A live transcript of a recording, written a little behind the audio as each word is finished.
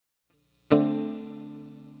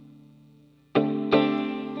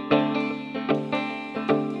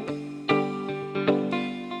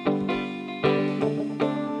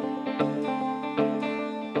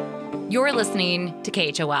You're listening to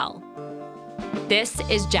KHOL. This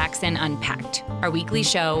is Jackson Unpacked, our weekly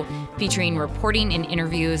show featuring reporting and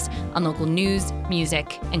interviews on local news,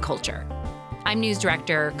 music, and culture. I'm News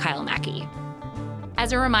Director Kyle Mackey.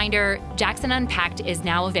 As a reminder, Jackson Unpacked is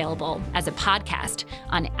now available as a podcast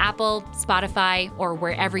on Apple, Spotify, or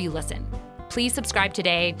wherever you listen. Please subscribe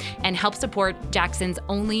today and help support Jackson's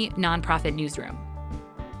only nonprofit newsroom.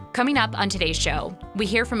 Coming up on today's show, we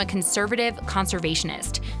hear from a conservative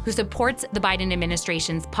conservationist who supports the Biden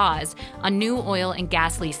administration's pause on new oil and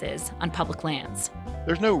gas leases on public lands.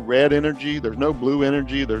 There's no red energy, there's no blue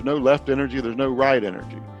energy, there's no left energy, there's no right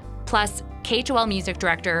energy. Plus, KHOL music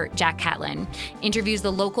director Jack Catlin interviews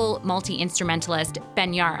the local multi-instrumentalist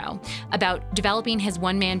Ben Yarrow about developing his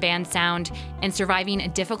one-man band sound and surviving a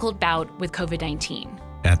difficult bout with COVID-19.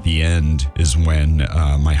 At the end is when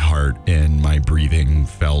my heart and my breathing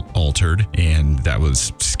felt altered, and that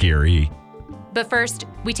was scary. But first,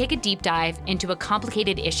 we take a deep dive into a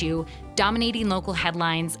complicated issue dominating local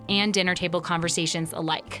headlines and dinner table conversations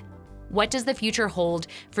alike. What does the future hold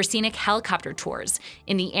for scenic helicopter tours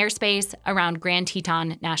in the airspace around Grand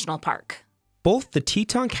Teton National Park? Both the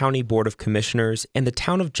Teton County Board of Commissioners and the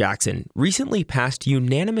town of Jackson recently passed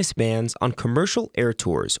unanimous bans on commercial air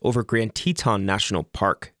tours over Grand Teton National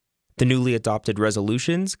Park. The newly adopted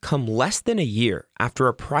resolutions come less than a year after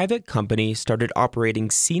a private company started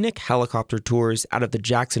operating scenic helicopter tours out of the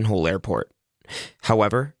Jackson Hole Airport.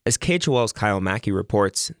 However, as KHOL's Kyle Mackey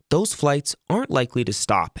reports, those flights aren't likely to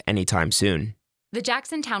stop anytime soon. The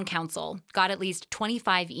Jackson Town Council got at least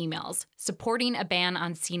 25 emails supporting a ban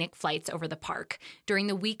on scenic flights over the park during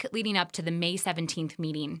the week leading up to the May 17th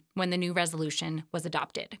meeting when the new resolution was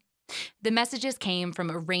adopted. The messages came from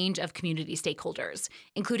a range of community stakeholders,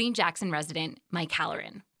 including Jackson resident Mike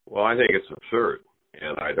Halloran. Well, I think it's absurd,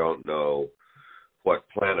 and I don't know what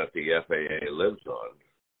planet the FAA lives on,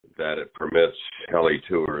 that it permits heli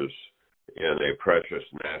tours in a precious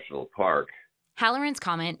national park. Halloran's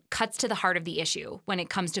comment cuts to the heart of the issue when it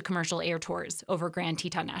comes to commercial air tours over Grand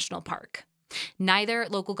Teton National Park. Neither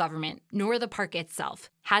local government nor the park itself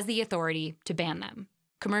has the authority to ban them.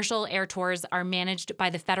 Commercial air tours are managed by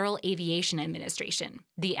the Federal Aviation Administration,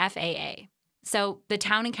 the FAA. So the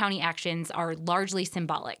town and county actions are largely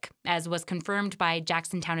symbolic, as was confirmed by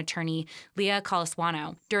Jackson Town attorney Leah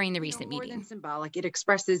Colaswano during the recent meeting. More than symbolic, it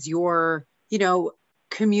expresses your,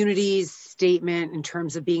 community's statement in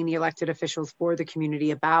terms of being the elected officials for the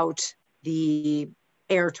community about the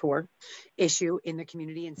air tour issue in the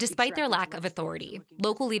community. And despite their lack of authority,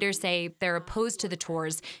 local leaders say they're opposed to the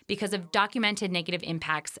tours because of documented negative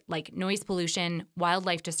impacts like noise pollution,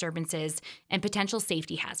 wildlife disturbances, and potential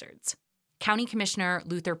safety hazards. County Commissioner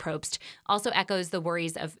Luther Probst also echoes the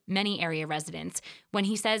worries of many area residents when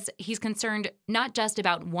he says he's concerned not just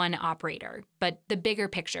about one operator, but the bigger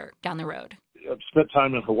picture down the road. I've spent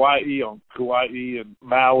time in Hawaii, on Kauai and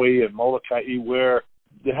Maui and Molokai, where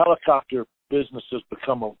the helicopter business has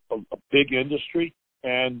become a big industry.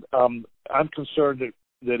 And I'm concerned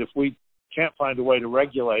that if we can't find a way to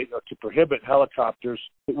regulate or to prohibit helicopters,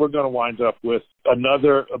 that we're going to wind up with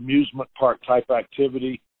another amusement park type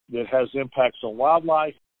activity that has impacts on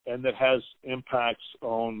wildlife and that has impacts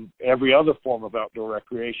on every other form of outdoor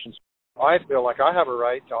recreation. I feel like I have a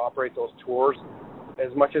right to operate those tours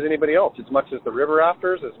as much as anybody else, as much as the river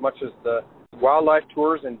rafters, as much as the wildlife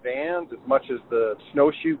tours and vans, as much as the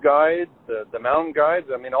snowshoe guides, the mountain guides,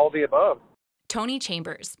 all the above. Tony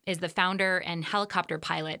Chambers is the founder and helicopter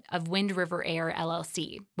pilot of Wind River Air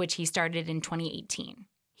LLC, which he started in 2018.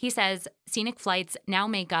 He says scenic flights now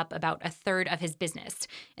make up about a third of his business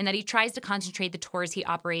and that he tries to concentrate the tours he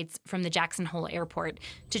operates from the Jackson Hole Airport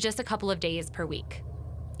to just a couple of days per week.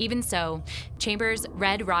 Even so, Chambers'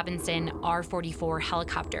 Red Robinson R-44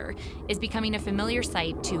 helicopter is becoming a familiar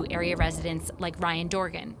sight to area residents like Ryan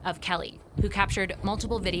Dorgan of Kelly, who captured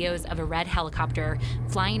multiple videos of a red helicopter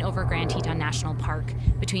flying over Grand Teton National Park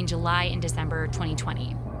between July and December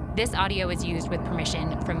 2020. This audio is used with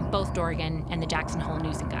permission from both Dorgan and the Jackson Hole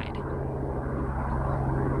News and Guide.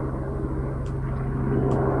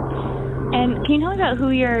 And can you tell me about who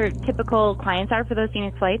your typical clients are for those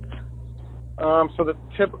scenic flights? So the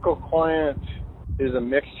typical client is a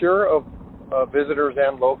mixture of visitors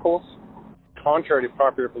and locals. Contrary to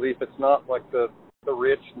popular belief, it's not like the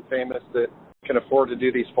rich and famous that can afford to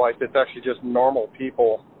do these flights. It's actually just normal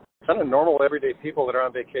people, kind of normal everyday people that are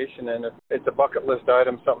on vacation, and it's a bucket list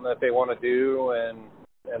item, something that they want to do,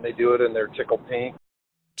 and they do it and they're tickled pink.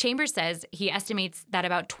 Chambers says he estimates that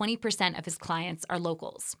about 20% of his clients are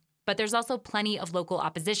locals, but there's also plenty of local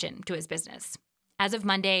opposition to his business. As of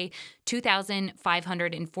Monday,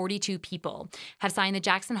 2,542 people have signed the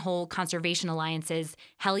Jackson Hole Conservation Alliance's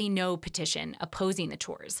Heli No petition opposing the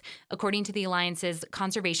tours, according to the Alliance's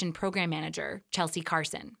Conservation Program Manager, Chelsea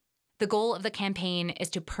Carson. The goal of the campaign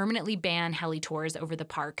is to permanently ban heli tours over the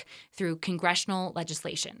park through congressional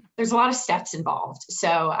legislation. There's a lot of steps involved. So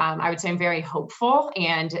I would say I'm very hopeful.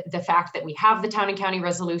 And the fact that we have the town and county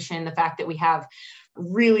resolution, the fact that we have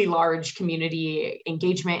really large community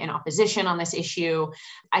engagement and opposition on this issue,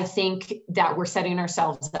 I think that we're setting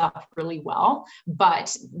ourselves up really well.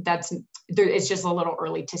 But it's just a little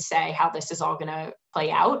early to say how this is all going to play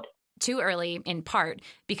out. Too early, in part,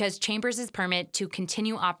 because Chambers' permit to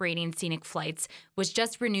continue operating scenic flights was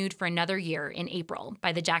just renewed for another year in April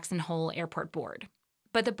by the Jackson Hole Airport Board.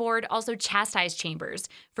 But the board also chastised Chambers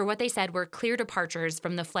for what they said were clear departures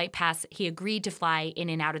from the flight paths he agreed to fly in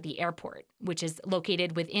and out of the airport, which is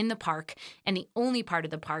located within the park and the only part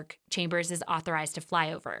of the park Chambers is authorized to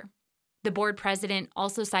fly over. The board president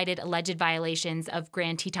also cited alleged violations of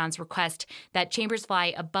Grand Teton's request that Chambers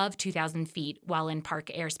fly above 2,000 feet while in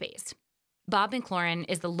park airspace. Bob McLaurin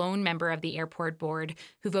is the lone member of the airport board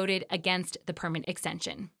who voted against the permit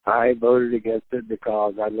extension. I voted against it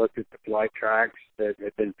because I looked at the flight tracks that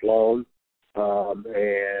had been flown,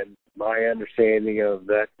 and my understanding of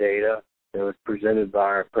that data that was presented by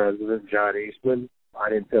our president, John Eastman, I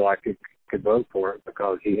didn't feel I could vote for it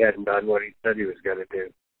because he hadn't done what he said he was going to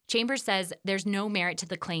do. Chambers says there's no merit to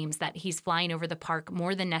the claims that he's flying over the park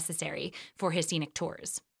more than necessary for his scenic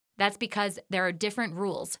tours. That's because there are different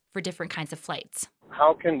rules for different kinds of flights.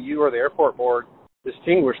 How can you or the airport board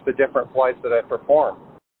distinguish the different flights that I perform?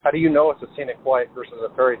 How do you know it's a scenic flight versus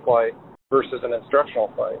a ferry flight versus an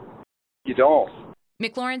instructional flight? You don't.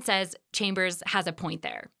 McLaurin says Chambers has a point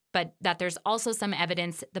there, but that there's also some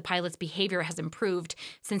evidence the pilot's behavior has improved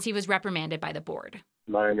since he was reprimanded by the board.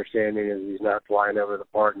 My understanding is he's not flying over the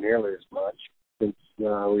park nearly as much since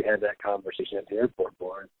we had that conversation at the airport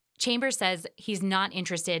board. Chambers says he's not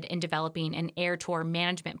interested in developing an air tour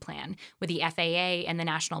management plan with the FAA and the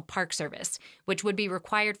National Park Service, which would be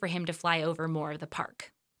required for him to fly over more of the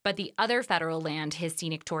park. But the other federal land his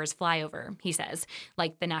scenic tours fly over, he says,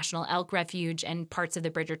 like the National Elk Refuge and parts of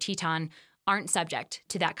the Bridger Teton, aren't subject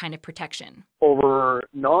to that kind of protection. Over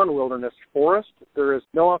non-wilderness forest, there is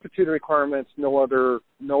no altitude requirements, no other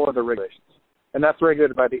regulations. And that's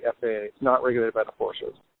regulated by the FAA. It's not regulated by the Forest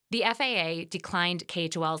Service. The FAA declined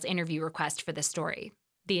KHOL's interview request for this story.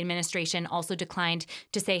 The administration also declined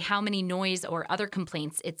to say how many noise or other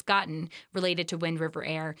complaints it's gotten related to Wind River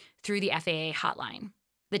Air through the FAA hotline.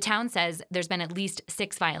 The town says there's been at least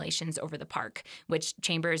 6 violations over the park, which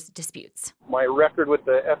Chambers disputes. My record with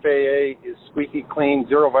the FAA is squeaky clean,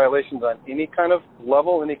 0 violations on any kind of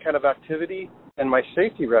level, any kind of activity, and my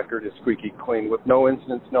safety record is squeaky clean with no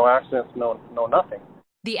incidents, no accidents, no nothing.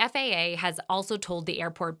 The FAA has also told the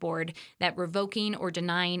airport board that revoking or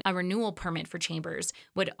denying a renewal permit for Chambers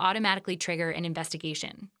would automatically trigger an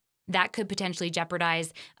investigation. That could potentially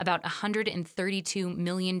jeopardize about $132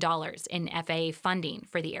 million in FAA funding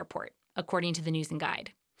for the airport, according to the News and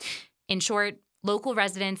Guide. In short, local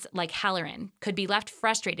residents like Halloran could be left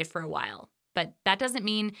frustrated for a while, but that doesn't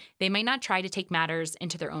mean they might not try to take matters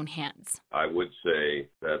into their own hands. I would say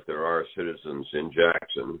that there are citizens in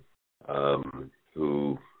Jackson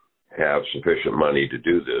who have sufficient money to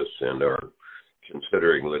do this and are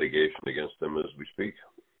considering litigation against them as we speak.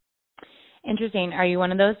 Interesting. Are you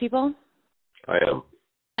one of those people? I am.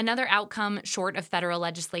 Another outcome short of federal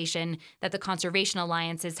legislation that the Conservation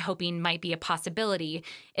Alliance is hoping might be a possibility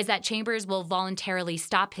is that Chambers will voluntarily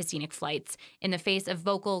stop his scenic flights in the face of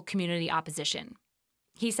vocal community opposition.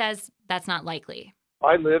 He says that's not likely.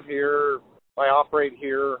 I live here. I operate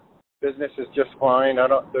here. Business is just fine.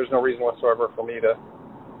 There's no reason whatsoever for me to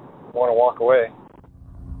want to walk away.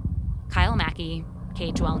 Kyle Mackey,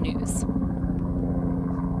 KHOL News.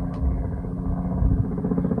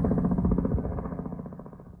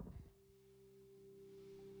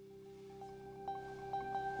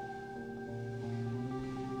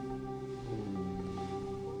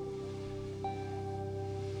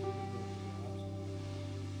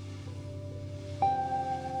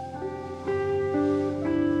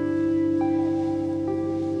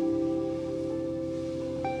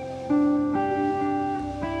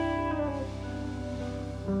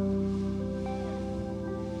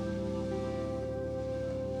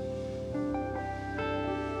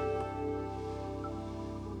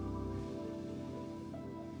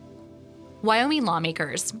 Wyoming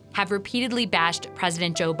lawmakers have repeatedly bashed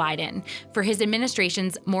President Joe Biden for his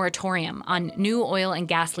administration's moratorium on new oil and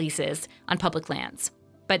gas leases on public lands.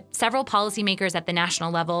 But several policymakers at the national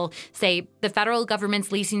level say the federal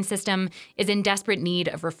government's leasing system is in desperate need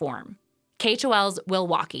of reform. KHOL's Will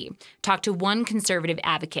Walkey talked to one conservative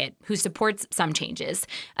advocate who supports some changes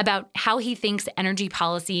about how he thinks energy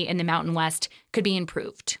policy in the Mountain West could be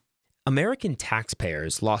improved. American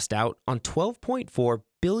taxpayers lost out on $12.4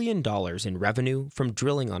 billion in revenue from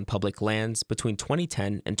drilling on public lands between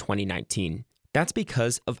 2010 and 2019. That's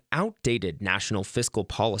because of outdated national fiscal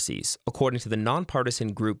policies, according to the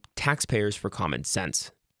nonpartisan group Taxpayers for Common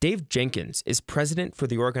Sense. Dave Jenkins is president for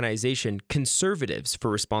the organization Conservatives for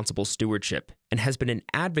Responsible Stewardship and has been an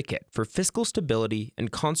advocate for fiscal stability and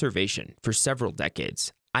conservation for several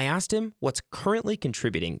decades. I asked him what's currently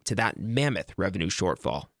contributing to that mammoth revenue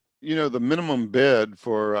shortfall. You know, the minimum bid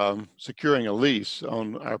for securing a lease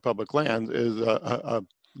on our public lands is a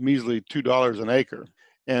measly $2 an acre.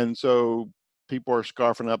 And so people are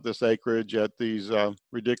scarfing up this acreage at these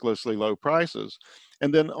ridiculously low prices.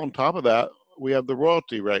 And then on top of that, we have the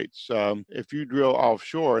royalty rates. If you drill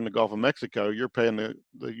offshore in the Gulf of Mexico, you're paying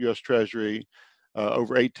the U.S. Treasury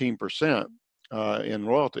over 18% in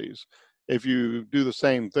royalties. If you do the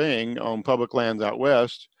same thing on public lands out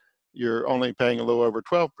west, you're only paying a little over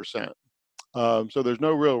 12%. So there's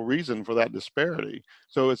no real reason for that disparity.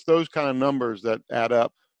 So it's those kind of numbers that add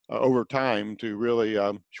up over time to really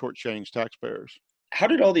shortchange taxpayers. How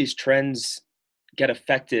did all these trends get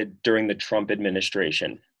affected during the Trump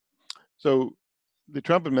administration? So the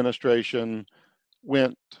Trump administration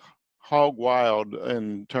went hog wild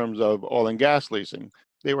in terms of oil and gas leasing.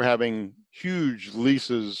 They were having huge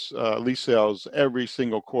lease sales every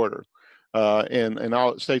single quarter in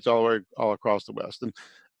all states all across the West. And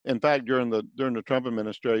in fact, during the Trump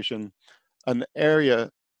administration, an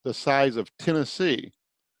area the size of Tennessee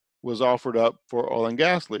was offered up for oil and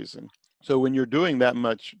gas leasing. So when you're doing that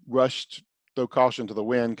much rushed, throw caution to the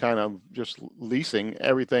wind, kind of just leasing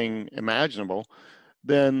everything imaginable,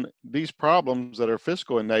 then these problems that are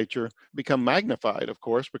fiscal in nature become magnified, of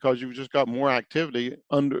course, because you've just got more activity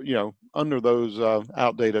under those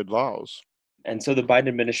outdated laws. And so the Biden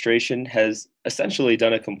administration has essentially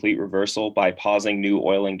done a complete reversal by pausing new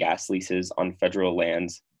oil and gas leases on federal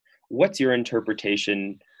lands. What's your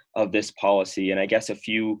interpretation of this policy? And I guess a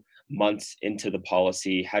few months into the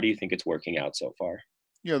policy, how do you think it's working out so far?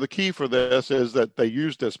 You know, the key for this is that they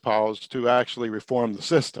used this pause to actually reform the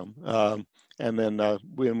system. And then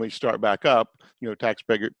when we start back up, you know,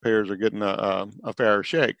 taxpayers are getting a fairer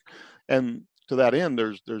shake. And to that end,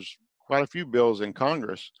 there's quite a few bills in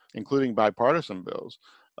Congress, including bipartisan bills,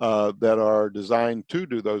 that are designed to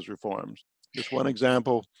do those reforms. Just one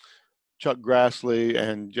example, Chuck Grassley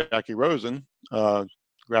and Jackie Rosen,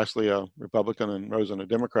 Grassley a Republican and Rosen a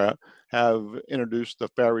Democrat, have introduced the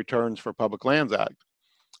Fair Returns for Public Lands Act.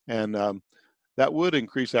 And that would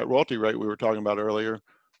increase that royalty rate we were talking about earlier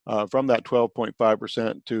from that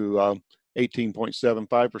 12.5% to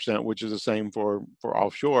 18.75%, which is the same for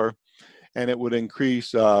offshore. And it would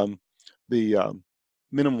increase the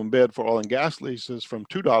minimum bid for oil and gas leases from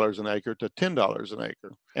 $2 an acre to $10 an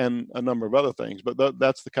acre, and a number of other things. But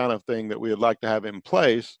that's the kind of thing that we would like to have in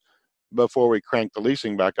place before we crank the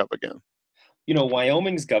leasing back up again. You know,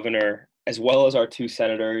 Wyoming's governor, as well as our two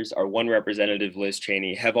senators, our one representative, Liz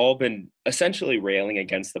Cheney, have all been essentially railing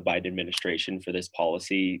against the Biden administration for this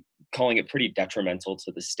policy, calling it pretty detrimental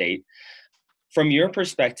to the state. From your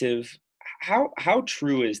perspective, how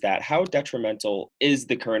true is that? How detrimental is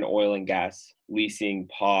the current oil and gas leasing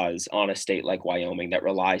pause on a state like Wyoming that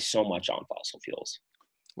relies so much on fossil fuels?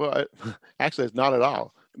 Well, actually, it's not at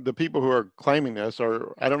all. The people who are claiming this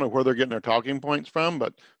are, I don't know where they're getting their talking points from,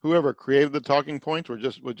 but whoever created the talking points was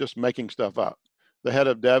just making stuff up. The head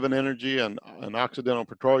of Devon Energy and Occidental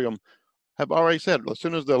Petroleum have already said, as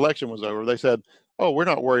soon as the election was over, they said, oh, we're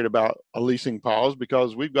not worried about a leasing pause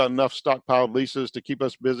because we've got enough stockpiled leases to keep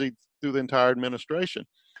us busy through the entire administration.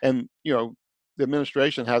 And, you know, the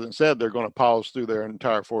administration hasn't said they're going to pause through their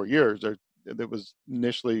entire 4 years. It was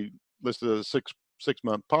initially listed as a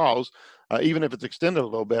six-month pause. Even if it's extended a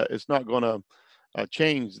little bit, it's not going to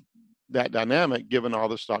change that dynamic given all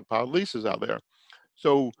the stockpiled leases out there.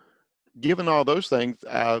 So given all those things,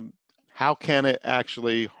 how can it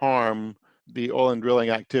actually harm the oil and drilling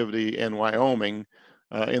activity in Wyoming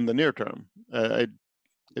in the near term?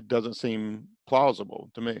 It doesn't seem plausible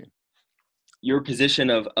to me. Your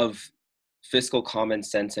position of fiscal common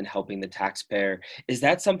sense and helping the taxpayer, is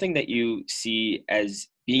that something that you see as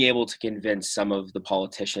being able to convince some of the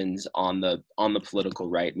politicians on the political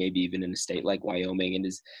right, maybe even in a state like Wyoming? And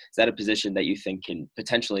is that a position that you think can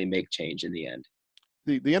potentially make change in the end?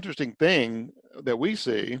 The interesting thing that we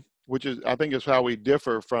see, which is I think is how we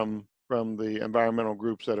differ from the environmental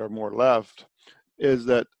groups that are more left, is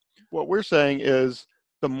that what we're saying is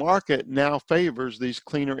the market now favors these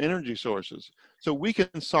cleaner energy sources. So we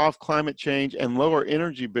can solve climate change and lower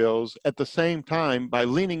energy bills at the same time by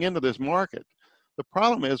leaning into this market. The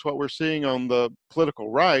problem is what we're seeing on the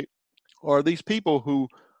political right are these people who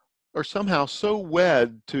are somehow so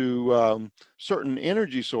wed to certain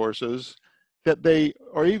energy sources that they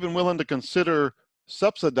are even willing to consider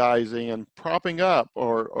subsidizing and propping up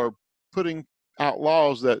or putting out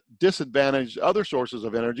laws that disadvantage other sources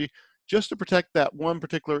of energy just to protect that one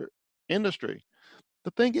particular industry.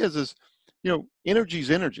 The thing is, energy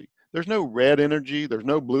is energy. There's no red energy, there's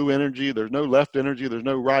no blue energy, there's no left energy, there's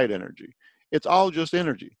no right energy. It's all just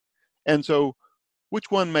energy. And so which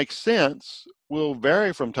one makes sense will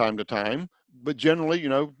vary from time to time, but generally,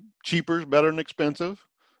 cheaper is better than expensive,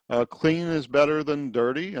 clean is better than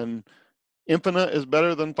dirty, and infinite is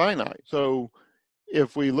better than finite. So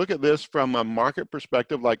if we look at this from a market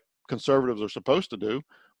perspective, like conservatives are supposed to do,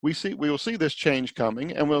 we will see this change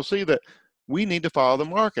coming, and we'll see that we need to follow the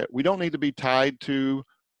market. We don't need to be tied to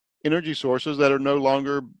energy sources that are no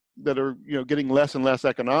longer, getting less and less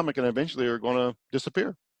economic and eventually are going to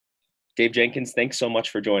disappear. Dave Jenkins, thanks so much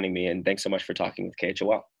for joining me, and thanks so much for talking with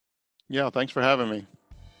KHOL. Yeah, thanks for having me.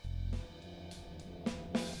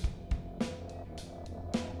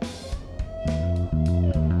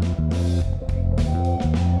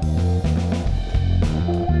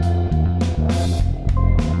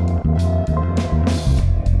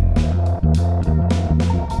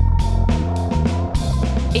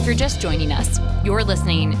 If you're just joining us, you're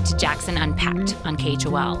listening to Jackson Unpacked on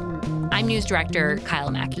KHOL. I'm News Director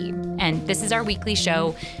Kyle Mackey, and this is our weekly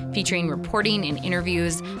show featuring reporting and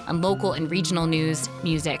interviews on local and regional news,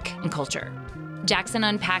 music, and culture. Jackson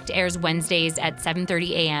Unpacked airs Wednesdays at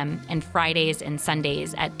 7:30 a.m. and Fridays and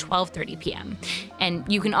Sundays at 12:30 p.m.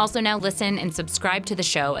 And you can also now listen and subscribe to the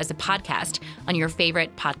show as a podcast on your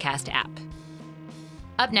favorite podcast app.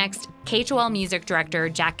 Up next, KHOL Music Director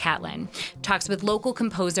Jack Catlin talks with local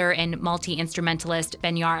composer and multi-instrumentalist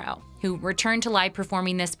Ben Yarrow, who returned to live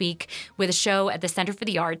performing this week with a show at the Center for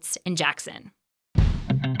the Arts in Jackson.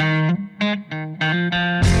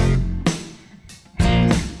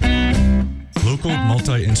 Local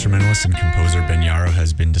multi-instrumentalist and composer Ben Yarrow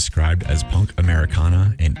has been described as punk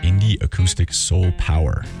Americana and indie acoustic soul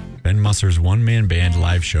power. Ben Musser's one-man band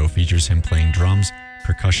live show features him playing drums,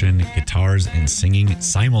 percussion, guitars, and singing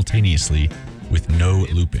simultaneously with no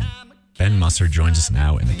looping. Ben Musser joins us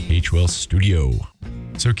now in the KHOL studio.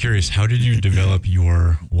 So curious, how did you develop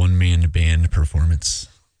your one-man band performance?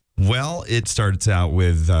 Well, it starts out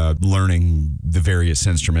with learning the various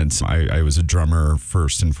instruments. I was a drummer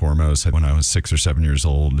first and foremost. When I was 6 or 7 years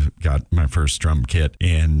old, got my first drum kit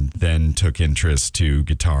and then took interest to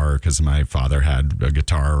guitar because my father had a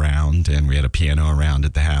guitar around and we had a piano around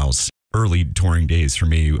at the house. Early touring days for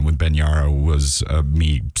me with Ben Yarrow was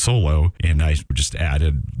me solo, and I just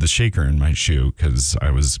added the shaker in my shoe because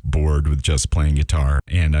I was bored with just playing guitar.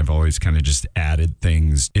 And I've always kind of just added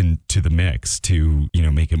things into the mix to,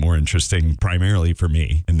 make it more interesting, primarily for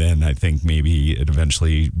me. And then I think maybe it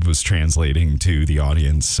eventually was translating to the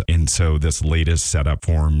audience. And so this latest setup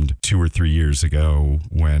formed 2 or 3 years ago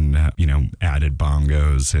when, added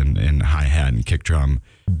bongos and hi-hat and kick drum.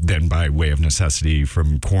 Then by way of necessity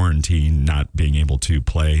from quarantine, not being able to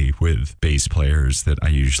play with bass players that I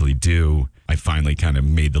usually do, I finally kind of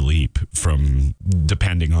made the leap from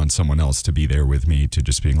depending on someone else to be there with me to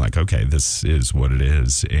just being like, okay, this is what it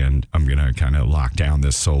is. And I'm going to kind of lock down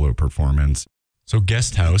this solo performance. So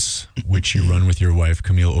Guest House, which you run with your wife,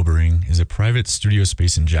 Camille Obering, is a private studio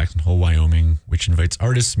space in Jackson Hole, Wyoming, which invites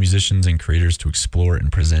artists, musicians, and creators to explore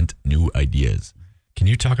and present new ideas. Can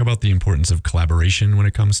you talk about the importance of collaboration when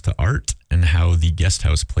it comes to art and how the Guest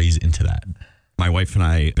House plays into that? My wife and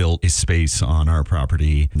I built a space on our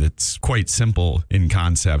property that's quite simple in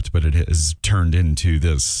concept, but it has turned into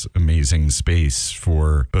this amazing space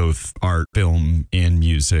for both art, film, and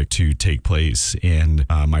music to take place. And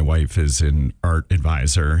my wife is an art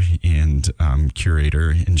advisor and curator,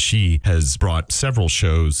 and she has brought several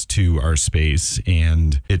shows to our space,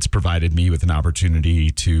 and it's provided me with an opportunity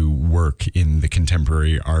to work in the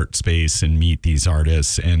contemporary art space and meet these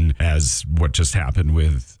artists. And as what just happened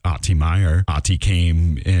with Ati Meyer, Ati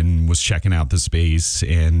came and was checking out the space,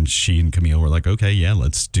 and she and Camille were like, okay, yeah,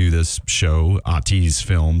 let's do this show. Ati's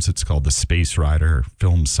films, it's called the Space Rider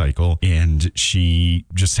Film Cycle, and she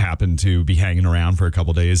just happened to be hanging around for a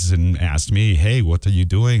couple days and asked me, hey, what are you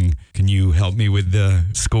doing? Can you help me with the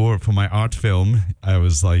score for my art film? I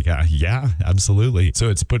was like, yeah, absolutely. So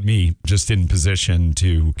it's put me just in position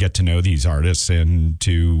to get to know these artists and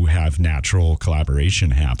to have natural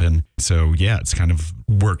collaboration happen. So yeah, it's kind of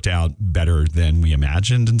worked out better than we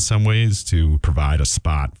imagined in some ways to provide a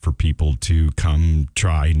spot for people to come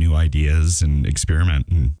try new ideas and experiment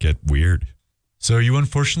and get weird. So you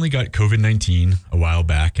unfortunately got COVID-19 a while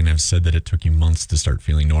back and have said that it took you months to start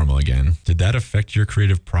feeling normal again. Did that affect your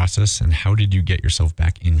creative process, and how did you get yourself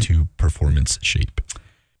back into performance shape?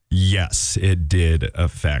 Yes, it did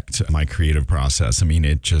affect my creative process. I mean,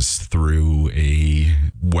 it just threw a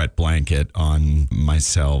wet blanket on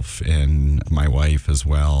myself and my wife as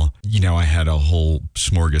well. You know, I had a whole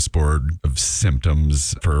smorgasbord of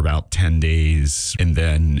symptoms for about 10 days. And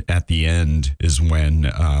then at the end is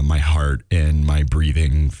when my heart and my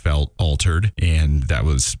breathing felt altered. And that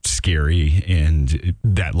was scary. And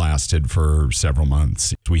that lasted for several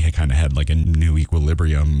months. We had kind of had like a new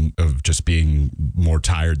equilibrium of just being more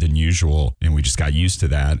tired than usual, and we just got used to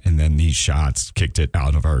that. And then these shots kicked it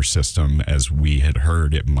out of our system as we had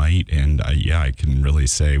heard it might. And I can really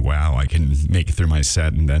say, wow, I can make it through my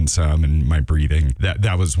set and then some. And my breathing,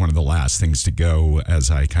 that was one of the last things to go as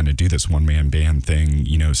I kind of do this one-man band thing.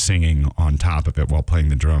 You know, singing on top of it while playing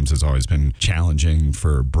the drums has always been challenging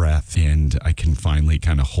for breath, and I can finally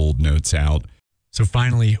kind of hold notes out. So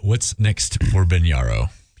finally, what's next for Ben Yarrow?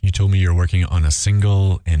 You told me you're working on a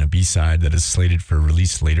single and a B-side that is slated for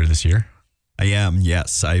release later this year. I am,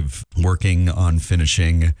 yes. I'm working on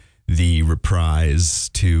finishing the reprise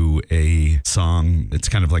to a song. It's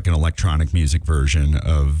kind of like an electronic music version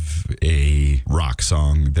of a rock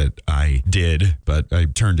song that I did, but I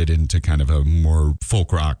turned it into kind of a more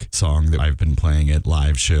folk rock song that I've been playing at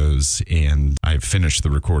live shows. And I've finished the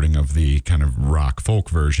recording of the kind of rock folk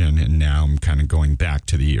version, and now I'm kind of going back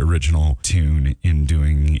to the original tune and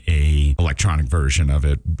doing a electronic version of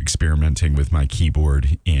it, experimenting with my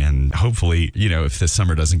keyboard. And hopefully, you know, if this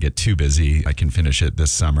summer doesn't get too busy, I can finish it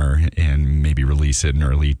this summer and maybe release it in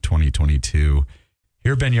early 2022.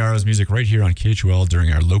 Hear Ben Yarrow's music right here on KHOL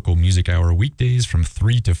during our local music hour weekdays from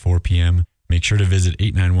 3 to 4 p.m. Make sure to visit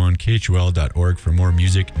 891khol.org for more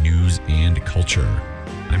music, news, and culture.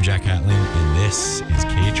 I'm Jack Hatlin, and this is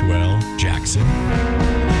KHOL Jackson.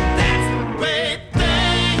 That's the way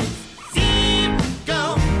things seem to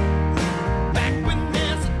go. Back when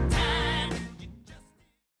there's a time.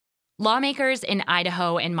 Lawmakers in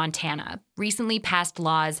Idaho and Montana recently passed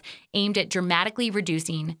laws aimed at dramatically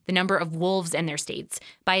reducing the number of wolves in their states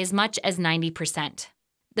by as much as 90%.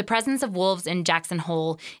 The presence of wolves in Jackson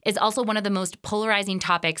Hole is also one of the most polarizing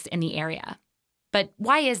topics in the area. But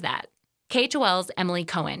why is that? KHOL's Emily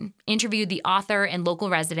Cohen interviewed the author and local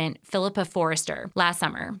resident Philippa Forrester last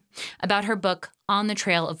summer about her book On the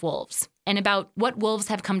Trail of Wolves and about what wolves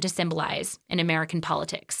have come to symbolize in American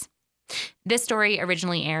politics. This story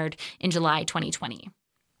originally aired in July 2020.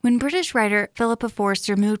 When British writer Philippa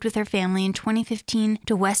Forrester moved with her family in 2015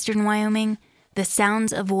 to western Wyoming, the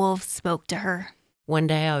sounds of wolves spoke to her. One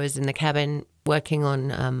day I was in the cabin working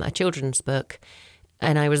on a children's book,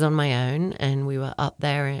 and I was on my own, and we were up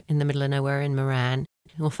there in the middle of nowhere in Moran.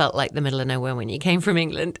 It all felt like the middle of nowhere when you came from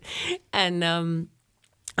England. And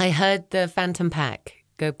I heard the Phantom Pack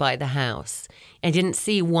go by the house. I didn't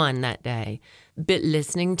see one that day, but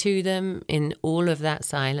listening to them in all of that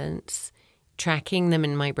silence, tracking them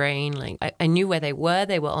in my brain, like I knew where they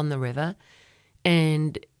were on the river,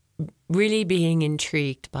 and really being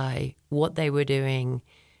intrigued by what they were doing,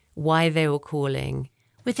 why they were calling.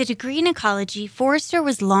 With a degree in ecology, Forrester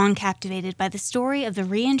was long captivated by the story of the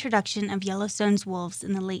reintroduction of Yellowstone's wolves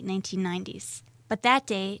in the late 1990s. But that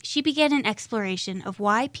day, she began an exploration of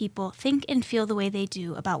why people think and feel the way they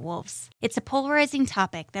do about wolves. It's a polarizing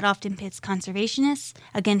topic that often pits conservationists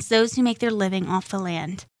against those who make their living off the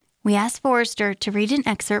land. We asked Forrester to read an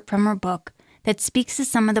excerpt from her book that speaks to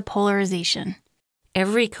some of the polarization.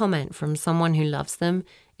 Every comment from someone who loves them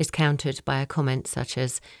is countered by a comment such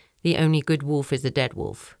as, "The only good wolf is a dead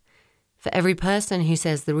wolf." For every person who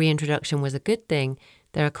says the reintroduction was a good thing,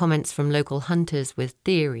 there are comments from local hunters with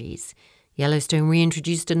theories. Yellowstone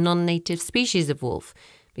reintroduced a non-native species of wolf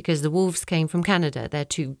because the wolves came from Canada. They're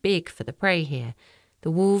too big for the prey here. The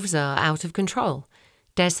wolves are out of control,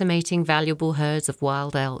 decimating valuable herds of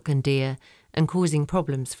wild elk and deer and causing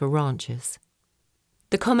problems for ranchers.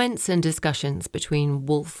 The comments and discussions between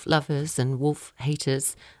wolf lovers and wolf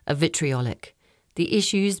haters are vitriolic. The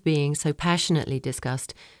issues being so passionately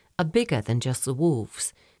discussed are bigger than just the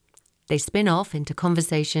wolves. They spin off into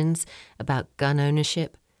conversations about gun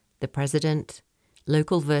ownership, the president,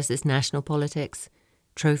 local versus national politics,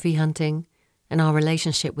 trophy hunting, and our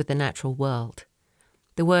relationship with the natural world.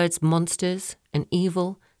 The words monsters and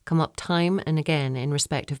evil come up time and again in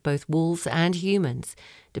respect of both wolves and humans,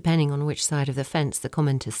 depending on which side of the fence the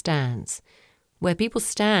commenter stands. Where people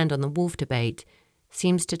stand on the wolf debate,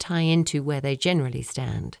 seems to tie into where they generally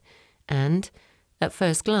stand. And, at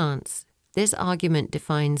first glance, this argument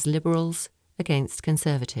defines liberals against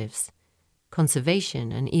conservatives,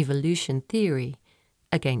 conservation and evolution theory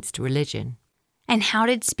against religion. And how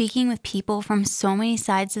did speaking with people from so many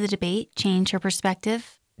sides of the debate change her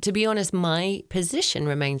perspective? To be honest, my position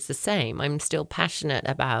remains the same. I'm still passionate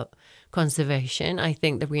about conservation. I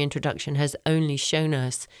think the reintroduction has only shown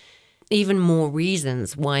us even more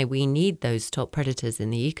reasons why we need those top predators in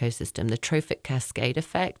the ecosystem, the trophic cascade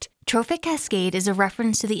effect. Trophic cascade is a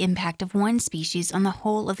reference to the impact of one species on the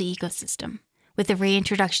whole of the ecosystem. With the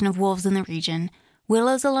reintroduction of wolves in the region,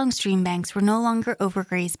 willows along stream banks were no longer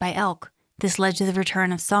overgrazed by elk. This led to the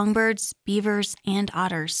return of songbirds, beavers, and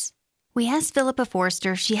otters. We asked Philippa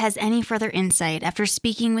Forster if she has any further insight after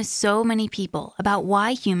speaking with so many people about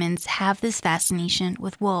why humans have this fascination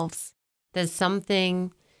with wolves. There's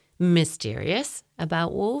something mysterious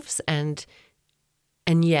about wolves, and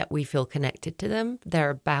yet we feel connected to them. They're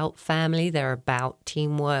about family, they're about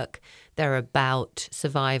teamwork, they're about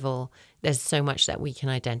survival. There's so much that we can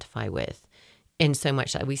identify with, and so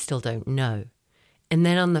much that we still don't know. And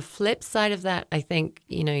then on the flip side of that, I think,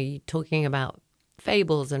 you're talking about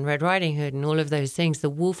fables and Red Riding Hood and all of those things. The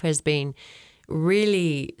wolf has been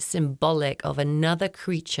really symbolic of another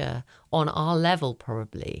creature on our level,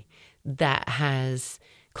 probably, that has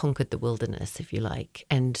conquered the wilderness, if you like,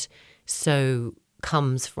 and so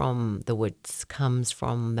comes from the woods, comes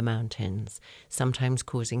from the mountains, sometimes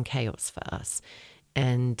causing chaos for us.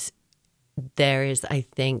 And there is, I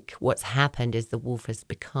think, what's happened is the wolf has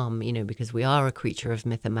become, because we are a creature of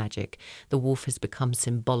myth and magic, the wolf has become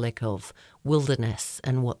symbolic of wilderness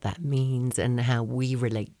and what that means and how we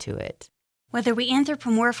relate to it. Whether we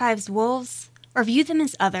anthropomorphize wolves or view them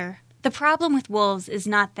as other, the problem with wolves is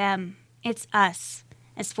not them, it's us,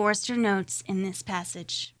 as Forster notes in this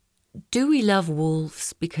passage. Do we love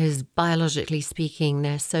wolves because, biologically speaking,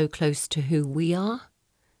 they're so close to who we are?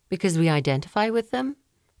 Because we identify with them?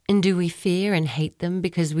 And do we fear and hate them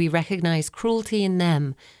because we recognize cruelty in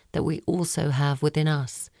them that we also have within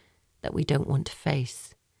us, that we don't want to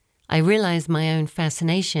face? I realize my own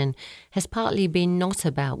fascination has partly been not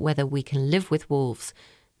about whether we can live with wolves,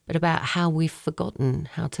 but about how we've forgotten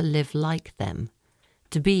how to live like them,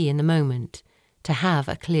 to be in the moment, to have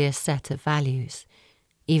a clear set of values,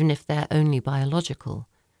 even if they're only biological,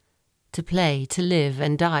 to play, to live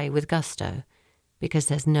and die with gusto, because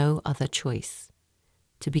there's no other choice.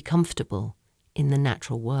 To be comfortable in the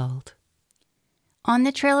natural world. On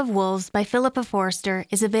the Trail of Wolves by Philippa Forster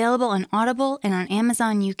is available on Audible and on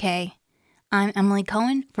Amazon UK. I'm Emily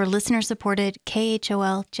Cohen for listener-supported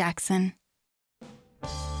KHOL Jackson.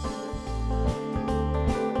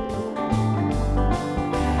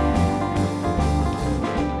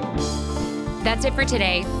 That's it for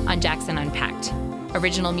today on Jackson Unpacked.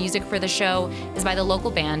 Original music for the show is by the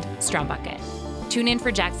local band Strumbucket. Tune in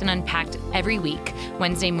for Jackson Unpacked every week,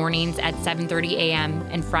 Wednesday mornings at 7:30 a.m.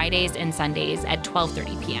 and Fridays and Sundays at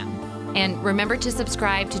 12:30 p.m. And remember to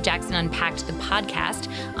subscribe to Jackson Unpacked, the podcast,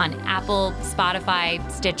 on Apple,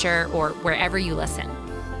 Spotify, Stitcher, or wherever you listen.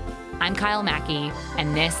 I'm Kyle Mackey,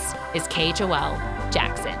 and this is KHOL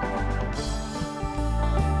Jackson.